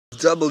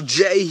Double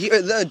J here,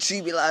 the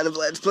Chibi line of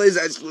Let's Plays.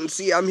 As you can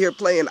see, I'm here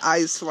playing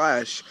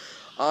iSlash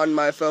on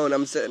my phone.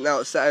 I'm sitting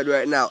outside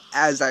right now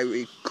as I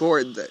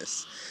record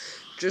this.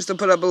 Just to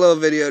put up a little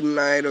video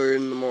tonight or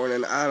in the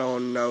morning, I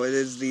don't know. It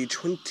is the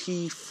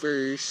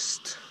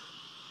 21st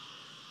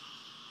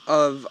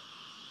of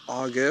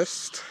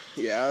August.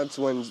 Yeah,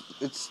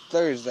 it's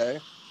Thursday.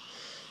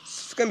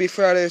 It's gonna be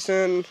Friday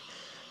soon.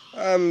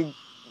 I'm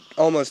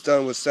almost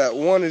done with set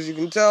 1, as you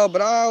can tell,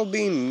 but I'll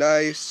be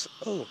nice.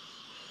 Oh,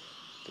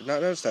 did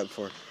not notice that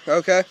before.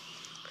 Okay.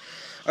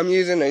 I'm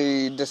using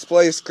a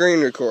display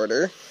screen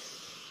recorder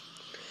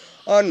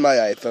on my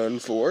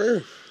iPhone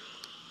 4.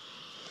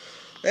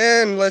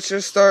 And let's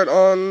just start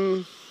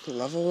on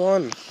level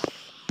 1.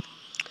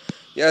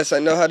 Yes, I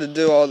know how to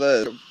do all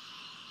the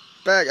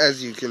back.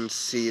 As you can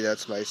see,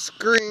 that's my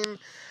screen.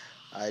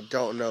 I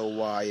don't know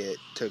why it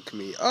took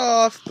me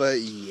off, but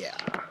yeah.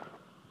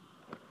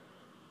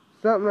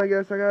 Something I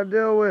guess I gotta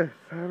deal with.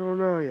 I don't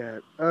know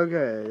yet.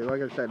 Okay,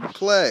 like I said,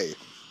 play.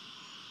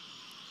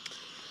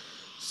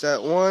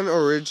 Set 1,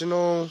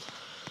 original.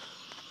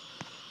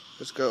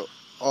 Let's go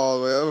all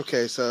the way.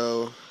 Okay,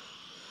 so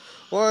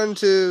 1,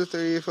 2,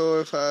 3,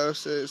 4, 5,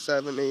 6,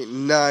 7, 8,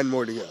 9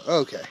 more to go.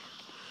 Okay.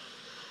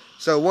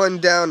 So 1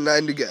 down,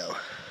 9 to go.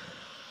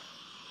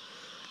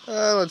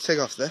 Let's take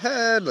off the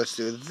head. Let's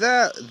do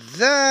that.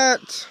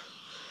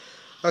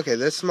 Okay,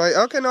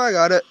 okay, no, I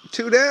got it.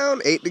 2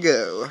 down, 8 to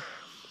go.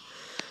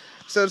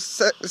 So the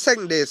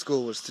second day of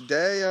school was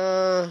today.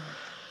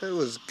 It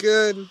was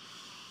good.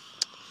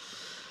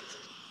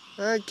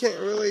 I can't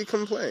really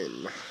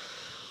complain.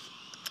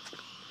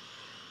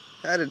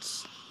 Had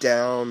its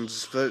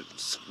downs, but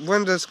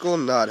when does school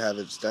not have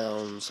its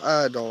downs?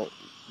 I don't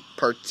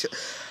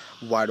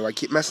Why do I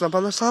keep messing up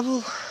on this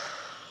level?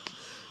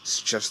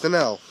 It's just an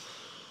L.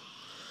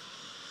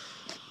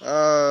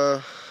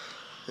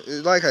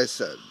 Like I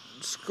said,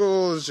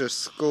 school is just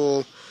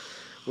school.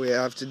 We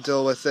have to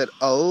deal with it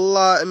a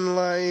lot in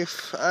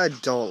life. I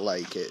don't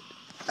like it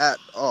at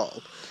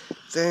all.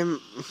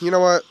 Then, you know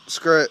what?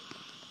 Screw it.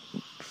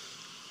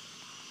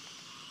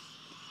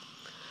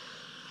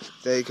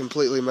 They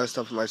completely messed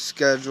up my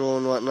schedule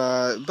and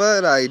whatnot,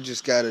 but I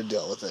just gotta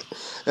deal with it.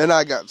 And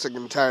I got sick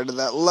and tired of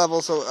that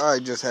level, so I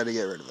just had to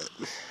get rid of it.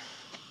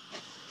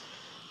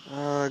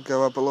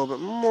 Go up a little bit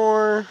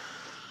more.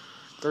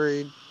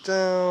 3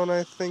 down,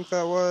 I think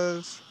that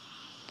was.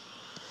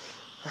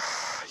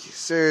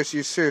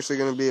 You seriously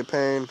gonna be a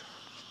pain.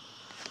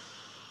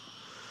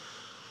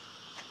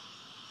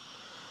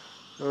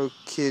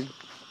 Okie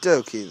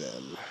dokie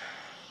then.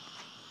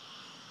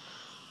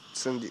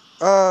 Send you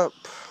up.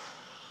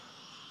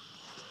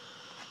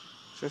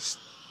 Just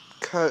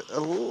cut a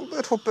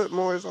little bit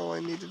more is all I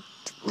needed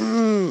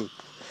to.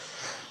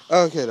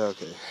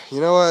 Okay.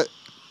 You know what?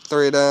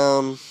 3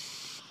 down.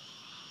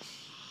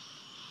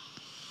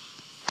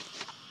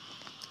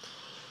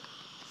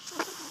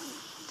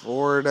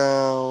 4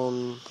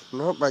 down.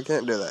 Nope, I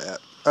can't do that yet.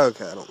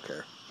 Okay, I don't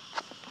care.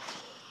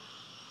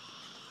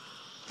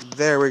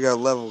 There we go,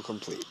 level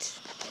complete.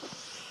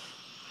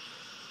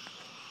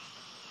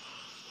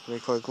 Let me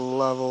click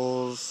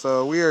levels.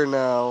 So we are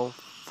now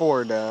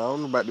 4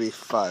 down, about to be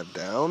 5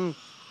 down.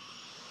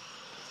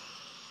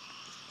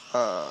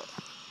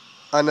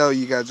 I know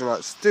you guys are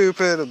not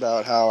stupid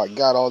about how I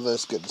got all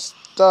this good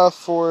stuff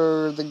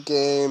for the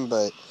game,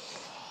 but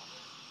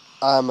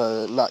I'm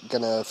not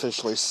gonna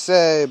officially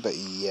say, but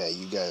yeah,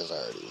 you guys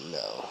already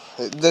know.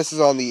 This is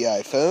on the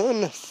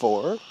iPhone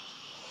 4,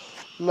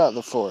 not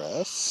the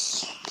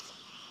 4S.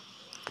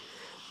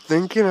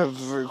 Thinking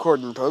of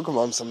recording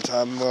Pokemon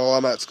sometime while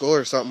I'm at school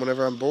or something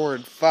whenever I'm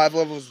bored. 5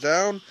 levels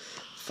down,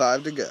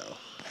 5 to go.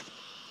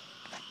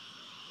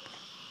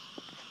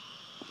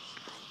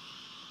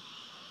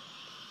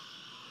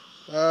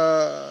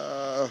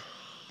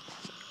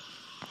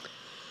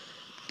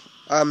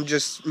 I'm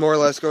just more or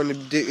less going to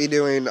be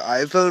doing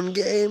iPhone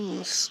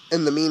games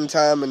in the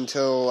meantime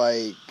until,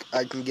 like,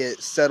 I can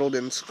get settled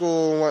in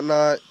school and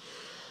whatnot.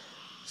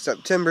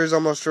 September's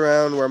almost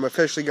around where I'm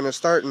officially going to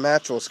start an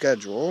actual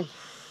schedule.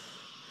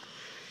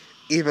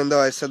 Even though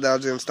I said that I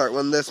was going to start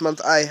one this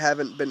month, I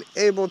haven't been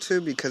able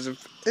to because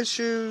of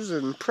issues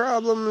and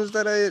problems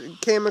that I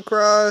came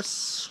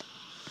across,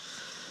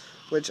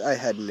 which I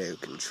had no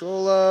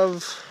control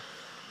of.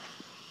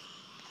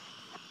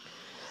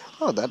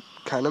 Oh, that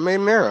kind of made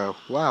an arrow.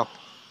 Wow.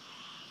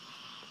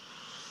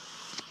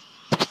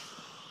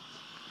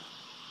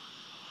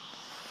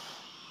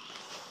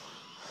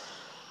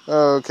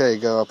 Okay,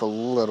 go up a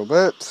little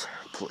bit,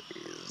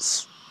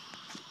 please.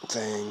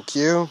 Thank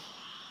you.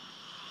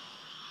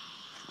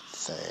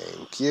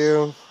 Thank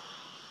you.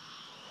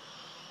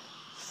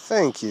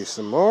 Thank you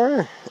some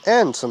more,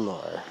 and some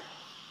more.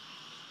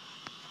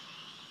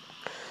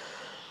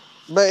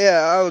 But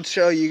yeah, I'll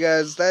show you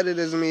guys that it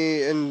is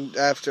me, and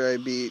after I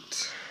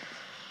beat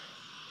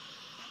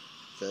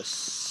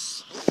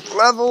this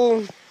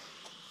level,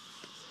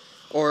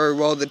 or,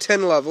 well, the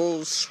 10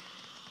 levels,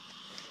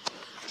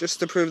 just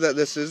to prove that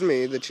this is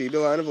me, the Chibi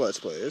line of Let's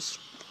Plays.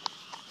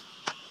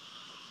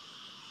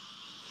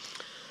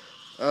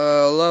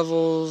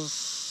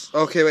 Levels,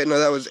 Okay, wait, no,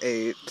 that was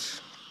 8.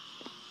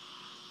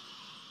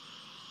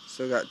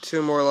 So got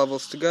 2 more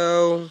levels to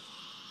go.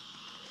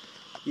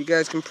 You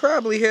guys can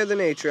probably hear the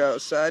nature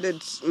outside.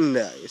 It's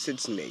nice.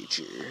 It's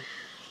nature.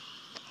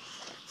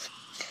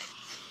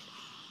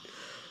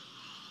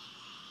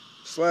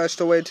 Slashed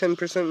away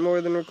 10%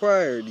 more than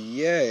required.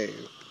 Yay.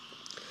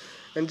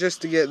 And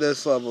just to get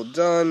this level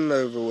done,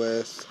 over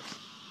with.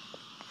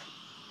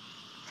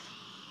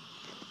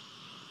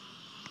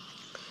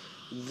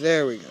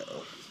 There we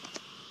go.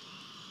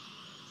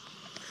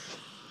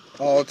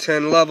 All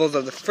 10 levels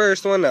of the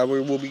first one. Now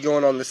we will be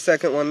going on the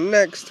second one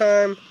next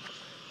time.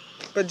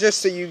 But just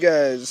so you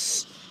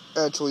guys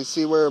actually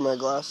see where are my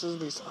glasses,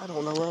 because I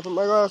don't know where I put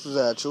my glasses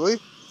actually.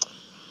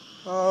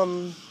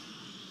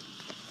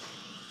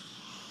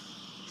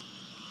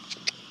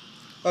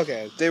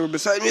 Okay, they were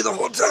beside me the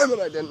whole time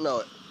and I didn't know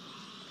it.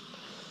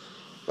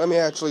 Let me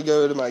actually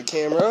go to my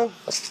camera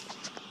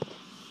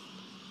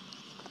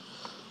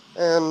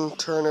and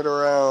turn it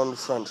around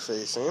front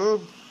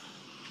facing.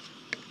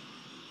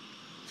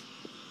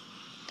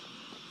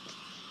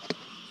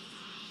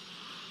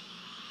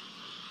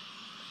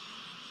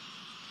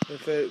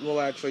 If it will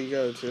actually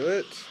go to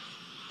it.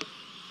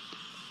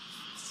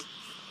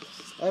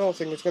 I don't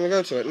think it's going to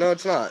go to it. No,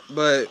 it's not.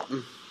 But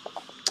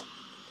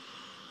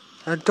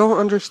I don't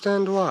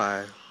understand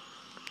why.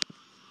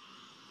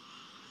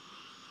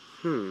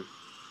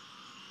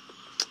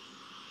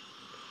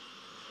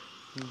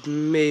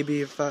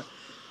 Maybe if I...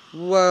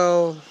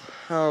 Well,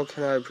 how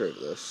can I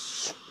prove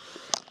this?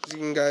 As you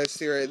can guys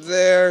see right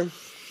there.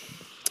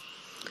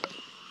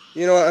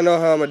 You know what? I know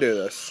how I'm going to do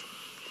this.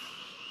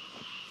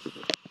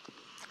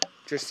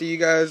 Just so you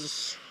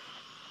guys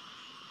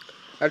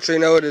actually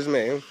know it is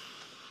me.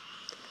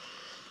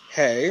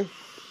 Hey,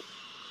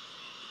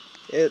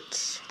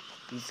 it's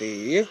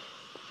the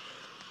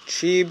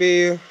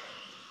Chibi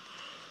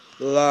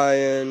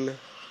Lion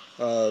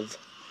of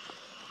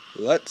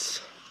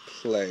Let's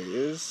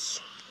Plays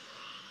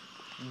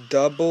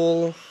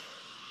Double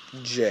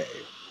J.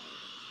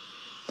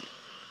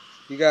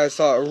 You guys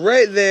saw it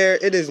right there.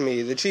 It is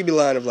me, the Chibi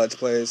Lion of Let's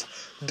Plays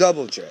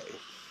Double J.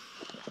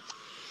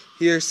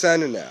 Here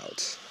signing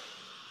out.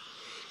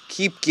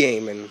 Keep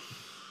gaming.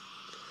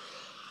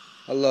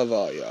 I love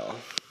all y'all.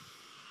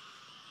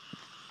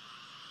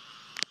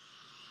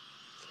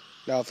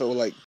 Now if it will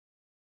like